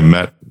 he and I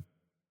met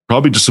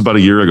probably just about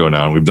a year ago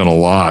now, and we've done a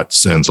lot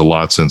since.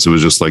 It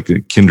was just like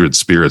kindred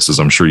spirits, as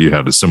I'm sure you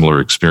had a similar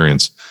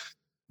experience.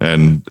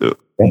 And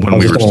when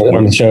we were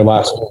on the show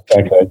last week,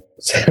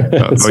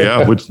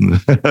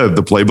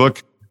 the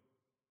playbook.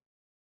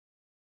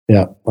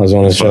 Yeah, I was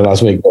on the show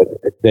last week.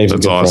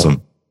 That's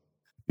awesome.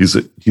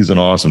 He's an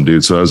awesome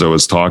dude. So as I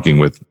was talking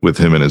with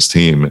him and his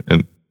team,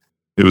 and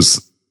it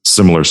was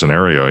similar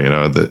scenario,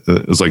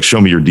 it was like,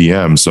 show me your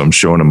DMs. So I'm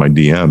showing him my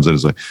DMs, and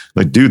it's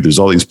like, dude, there's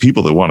all these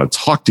people that want to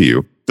talk to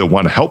you, that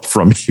want help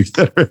from you,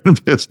 that are in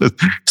business.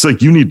 It's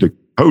like, you need to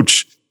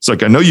coach. It's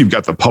like, I know you've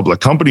got the public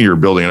company you're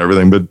building and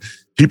everything, but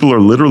people are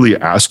literally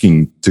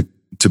asking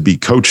to be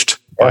coached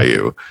by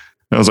you. And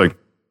I was like,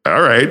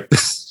 all right,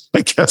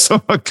 I guess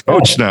I'm a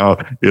coach now,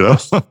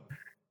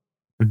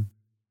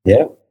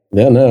 Yeah.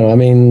 No. I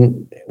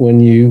mean, when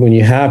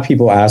you have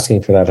people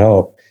asking for that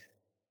help,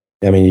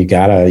 I mean, you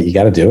gotta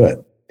do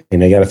it.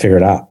 You gotta figure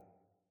it out.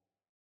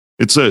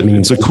 It's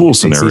a cool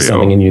scenario. See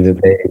something in you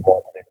that they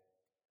want.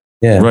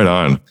 Yeah. Right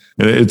on.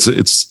 And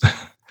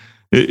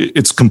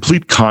it's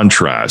complete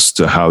contrast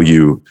to how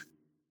you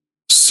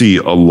see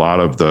a lot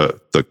of the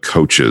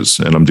coaches,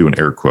 and I'm doing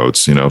air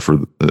quotes, for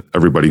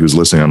everybody who's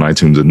listening on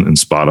iTunes and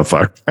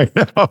Spotify right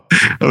now,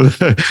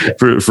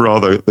 for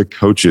all the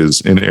coaches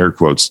in air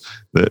quotes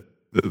that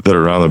are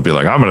around and be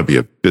like, I'm going to be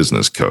a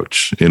business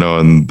coach,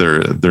 and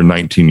they're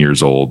 19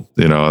 years old,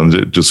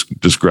 and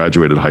just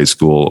graduated high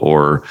school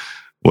or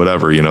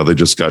whatever, they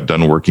just got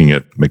done working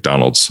at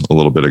McDonald's a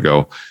little bit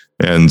ago.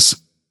 And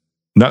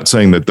not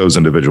saying that those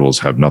individuals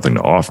have nothing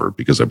to offer,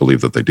 because I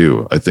believe that they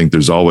do. I think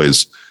there's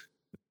always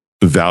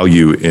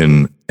value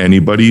in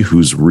anybody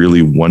who's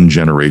really one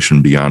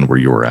generation beyond where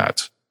you're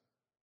at.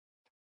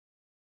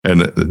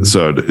 And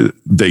so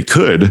they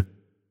could,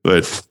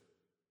 but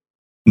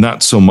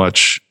not so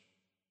much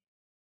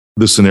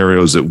the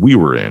scenarios that we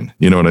were in,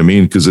 you know what I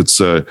mean? Because it's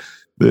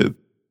the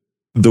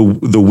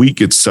wheat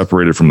gets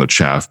separated from the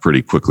chaff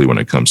pretty quickly when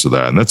it comes to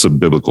that. And that's a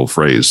biblical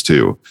phrase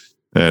too.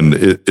 And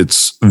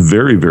it's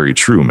very, very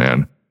true,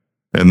 man.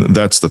 And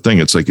that's the thing.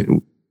 It's like,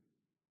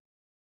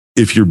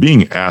 if you're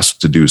being asked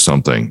to do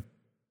something,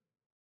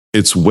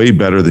 it's way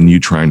better than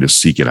you trying to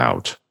seek it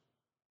out.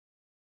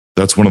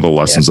 That's one of the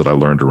lessons that I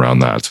learned around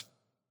that.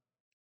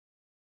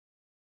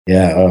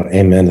 Yeah. Oh,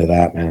 amen to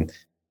that, man.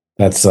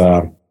 That's,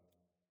 I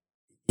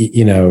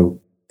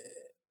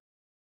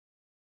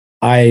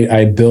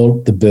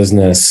built the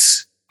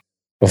business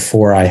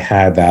before I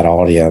had that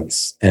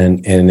audience,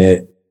 and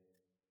it,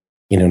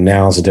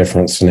 now is a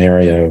different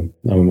scenario.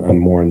 I'm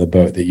more in the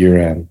boat that you're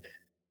in,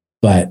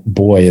 but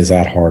boy, is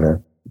that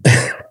harder.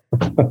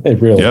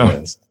 It really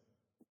is.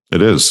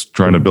 It is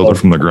trying to build it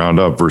from the ground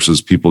up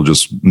versus people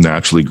just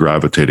naturally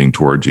gravitating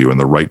towards you and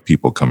the right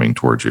people coming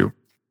towards you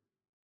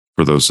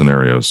for those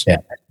scenarios. Yeah.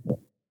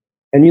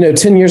 And,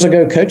 10 years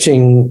ago,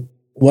 coaching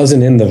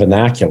wasn't in the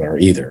vernacular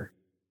either.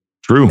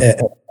 True. I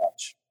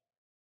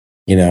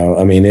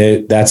mean,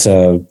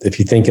 if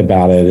you think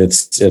about it,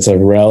 it's a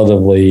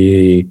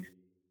relatively,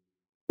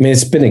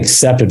 it's been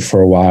accepted for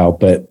a while,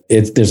 but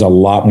there's a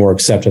lot more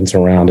acceptance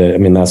around it. I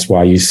mean, that's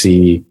why you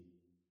see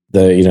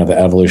the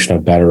evolution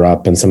of Better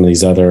Up and some of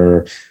these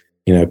other,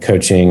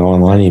 coaching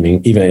online,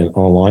 even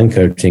online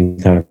coaching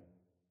kind of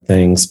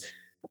things.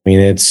 I mean,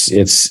 I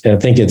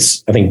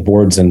think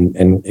boards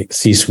and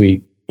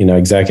C-suite,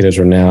 executives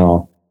are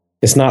now,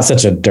 it's not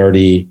such a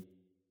dirty,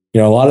 a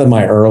lot of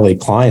my early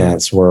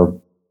clients were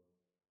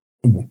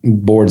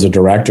boards of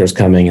directors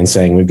coming and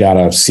saying, we've got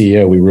a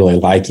CEO, we really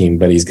like him,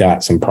 but he's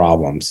got some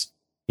problems,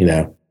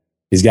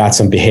 he's got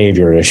some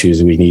behavior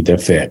issues we need to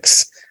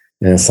fix.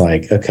 And it's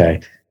like,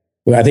 okay,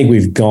 well, I think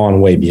we've gone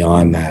way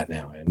beyond that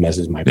now. And this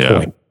is my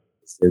point.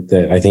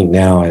 That I think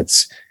now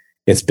it's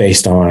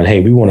based on, hey,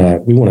 we want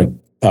to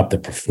up the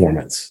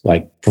performance.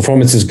 Like,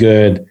 performance is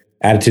good,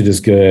 attitude is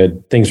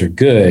good, things are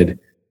good.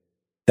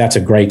 That's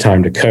a great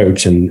time to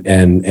coach and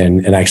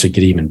actually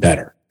get even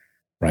better,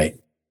 right?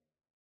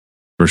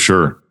 For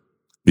sure.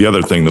 The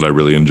other thing that I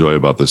really enjoy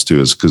about this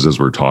too is because as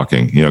we're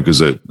talking,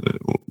 because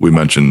we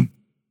mentioned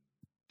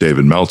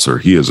David Meltzer,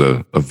 he is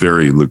a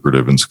very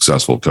lucrative and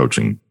successful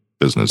coaching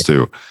business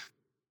too.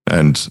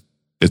 And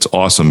it's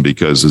awesome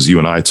because as you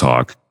and I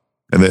talk,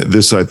 and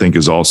this I think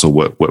is also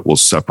what will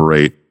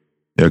separate,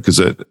 because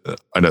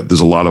I know there's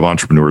a lot of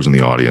entrepreneurs in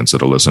the audience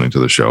that are listening to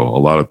the show.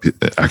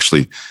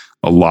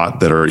 A lot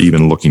that are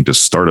even looking to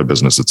start a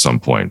business at some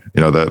point.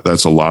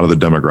 That's a lot of the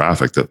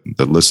demographic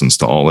that listens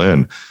to All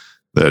In,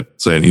 that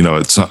saying,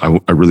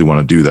 I really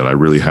want to do that. I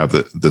really have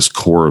this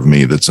core of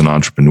me that's an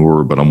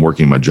entrepreneur, but I'm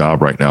working my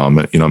job right now.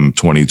 I'm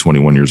 20,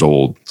 21 years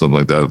old, something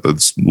like that.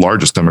 That's the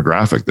largest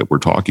demographic that we're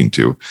talking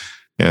to.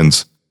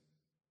 And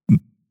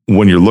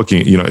when you're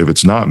looking, if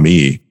it's not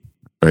me,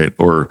 right?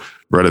 Or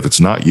Rhett, if it's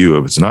not you,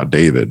 if it's not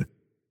David,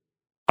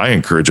 I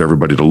encourage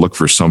everybody to look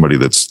for somebody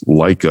that's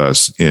like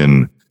us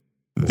in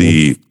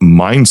the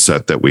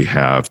mindset that we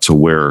have, to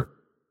where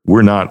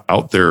we're not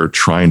out there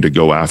trying to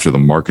go after the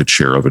market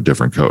share of a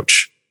different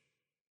coach.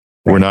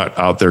 We're not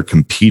out there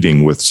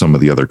competing with some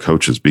of the other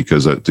coaches,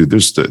 because dude,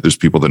 there's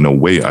people that know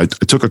way. I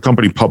took a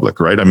company public,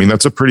 right? I mean,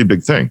 that's a pretty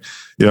big thing.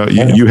 You know,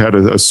 you had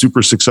a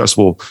super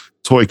successful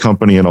toy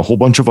company and a whole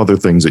bunch of other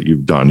things that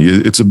you've done.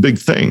 It's a big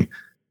thing.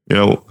 You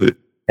know,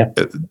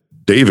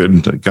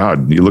 David,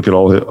 God, you look at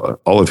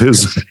all of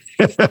his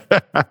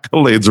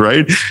accolades,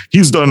 right?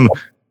 He's done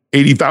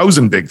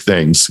 80,000 big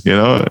things, you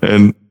know,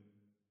 and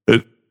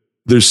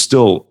there's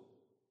still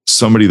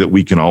somebody that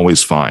we can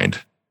always find.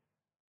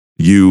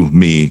 You,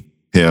 me,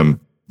 him,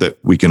 that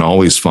we can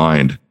always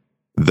find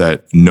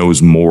that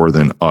knows more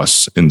than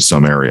us in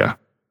some area.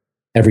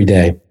 Every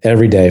day,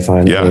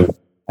 finally. Yeah.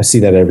 I see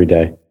that every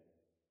day.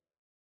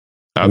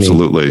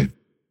 Absolutely. I mean,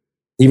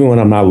 even when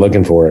I'm not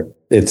looking for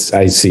it,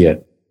 I see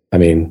it. I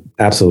mean,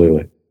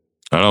 absolutely.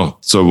 I know.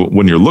 So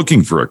when you're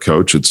looking for a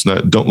coach,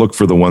 don't look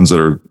for the ones that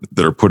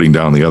are putting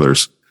down the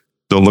others.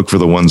 Don't look for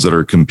the ones that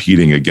are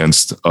competing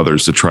against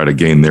others to try to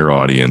gain their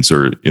audience,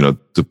 or, you know,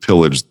 to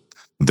pillage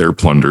their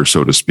plunder,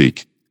 so to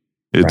speak.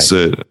 It's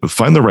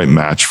find the right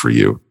match for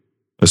you,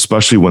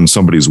 especially when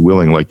somebody's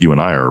willing, like you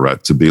and I are,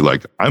 Rhett, to be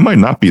like, I might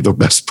not be the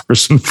best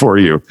person for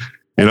you.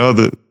 You know,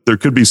 there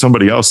could be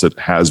somebody else that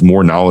has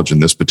more knowledge in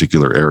this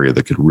particular area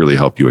that could really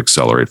help you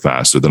accelerate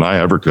faster than I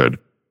ever could.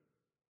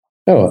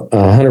 Oh,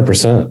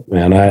 100%,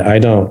 man. I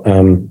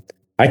don't,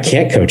 I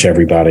can't coach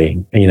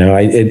everybody, you know,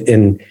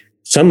 and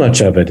so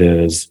much of it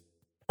is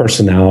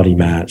personality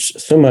match.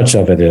 So much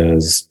of it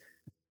is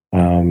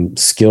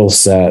skill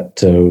set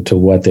to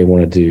what they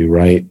want to do.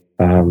 Right.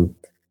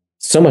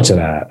 So much of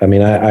that. I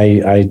mean,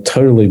 I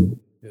totally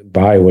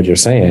buy what you're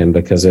saying,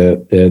 because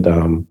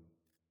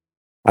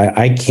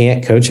I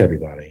can't coach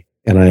everybody,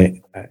 and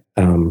I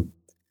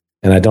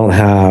don't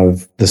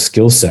have the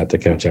skill set to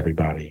coach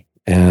everybody,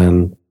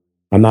 and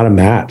I'm not a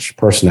match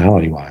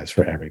personality wise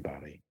for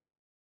everybody.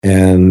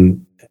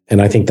 And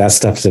I think that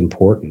stuff's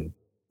important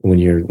when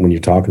you're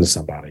talking to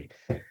somebody.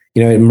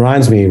 You know, it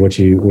reminds me what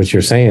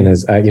you're saying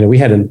is, you know,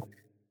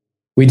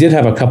 we did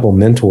have a couple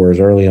mentors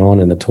early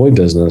on in the toy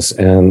business,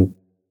 and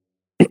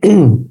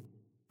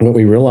what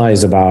we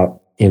realized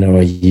about, you know,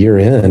 a year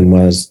in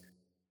was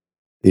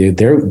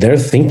their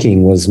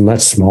thinking was much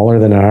smaller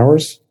than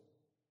ours,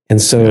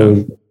 and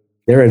so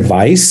their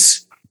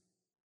advice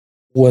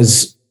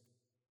was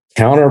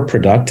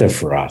counterproductive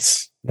for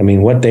us. I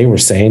mean, what they were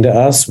saying to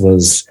us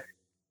was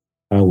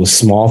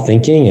small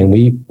thinking, and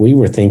we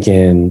were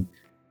thinking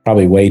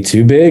probably way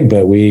too big,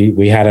 but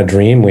we had a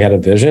dream, we had a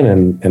vision,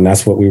 and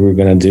that's what we were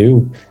going to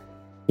do,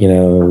 you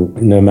know,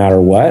 no matter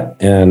what.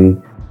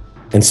 And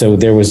so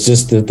there was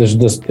just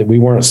we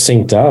weren't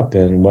synced up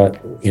in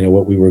what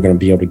we were going to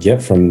be able to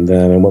get from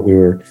them and what we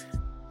were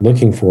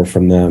looking for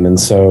from them. And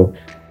so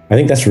I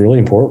think that's really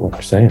important what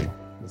you're saying.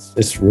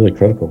 It's really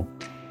critical.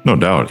 No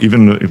doubt.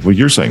 Even if what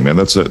you're saying, man,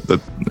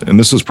 and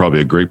this is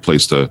probably a great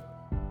place to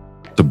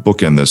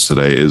bookend this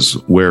today, is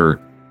where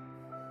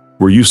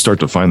you start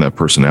to find that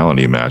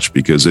personality match.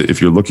 Because if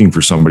you're looking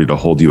for somebody to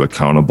hold you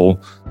accountable,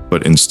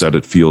 but instead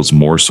it feels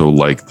more so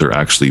like they're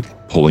actually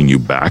pulling you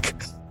back,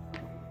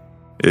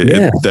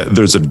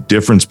 there's a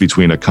difference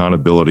between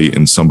accountability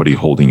and somebody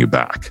holding you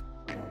back.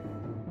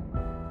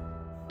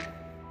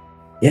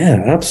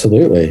 Yeah,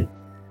 absolutely.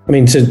 I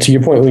mean, to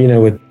your point, you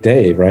know, with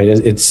Dave, right?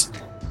 It's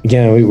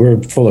again,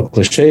 we're full of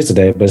cliches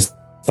today, but it's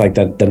like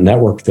that the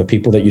network, the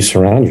people that you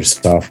surround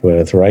yourself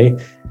with, right?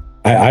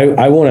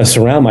 I want to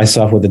surround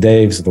myself with the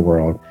Daves of the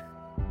world,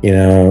 you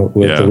know,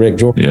 with the Rick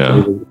Jordan,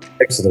 the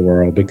Ricks of the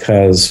world,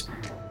 because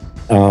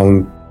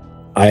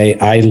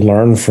I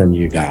learn from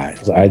you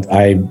guys.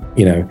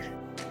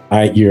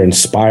 You're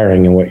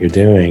inspiring in what you're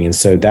doing, and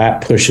so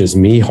that pushes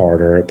me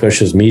harder. It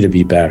pushes me to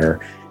be better,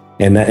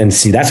 and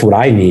see, that's what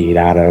I need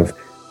out of.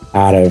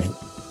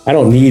 I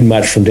don't need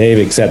much from Dave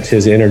except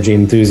his energy,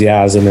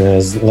 enthusiasm, and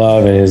his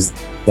love, and his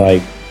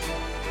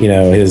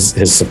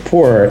his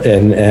support,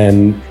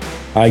 and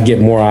I get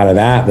more out of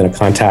that than a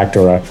contact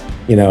or a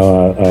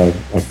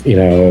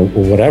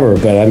whatever.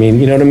 But I mean,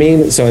 you know what I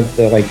mean? So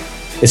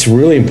it's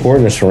really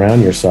important to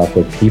surround yourself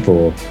with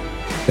people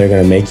that are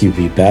going to make you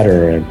be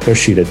better and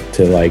push you to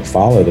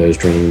follow those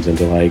dreams and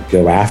to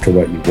go after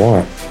what you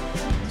want.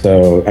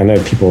 So I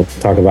know people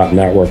talk about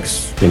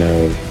networks,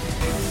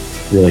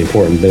 really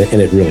important,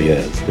 and it really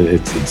is.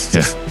 It's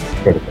just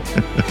critical.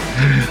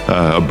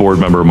 A board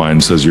member of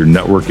mine says your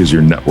network is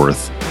your net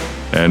worth.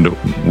 And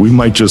we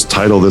might just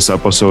title this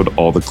episode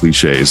All the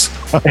Cliches.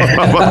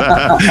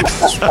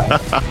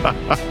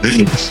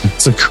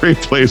 It's a great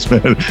place,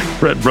 man.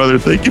 Rhett, brother,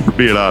 thank you for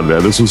being on,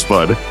 man. This was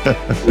fun.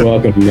 You're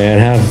welcome, man.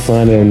 Have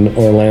fun in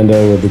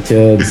Orlando with the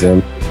kids,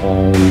 and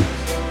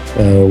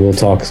we'll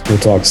talk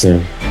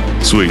soon.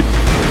 Sweet.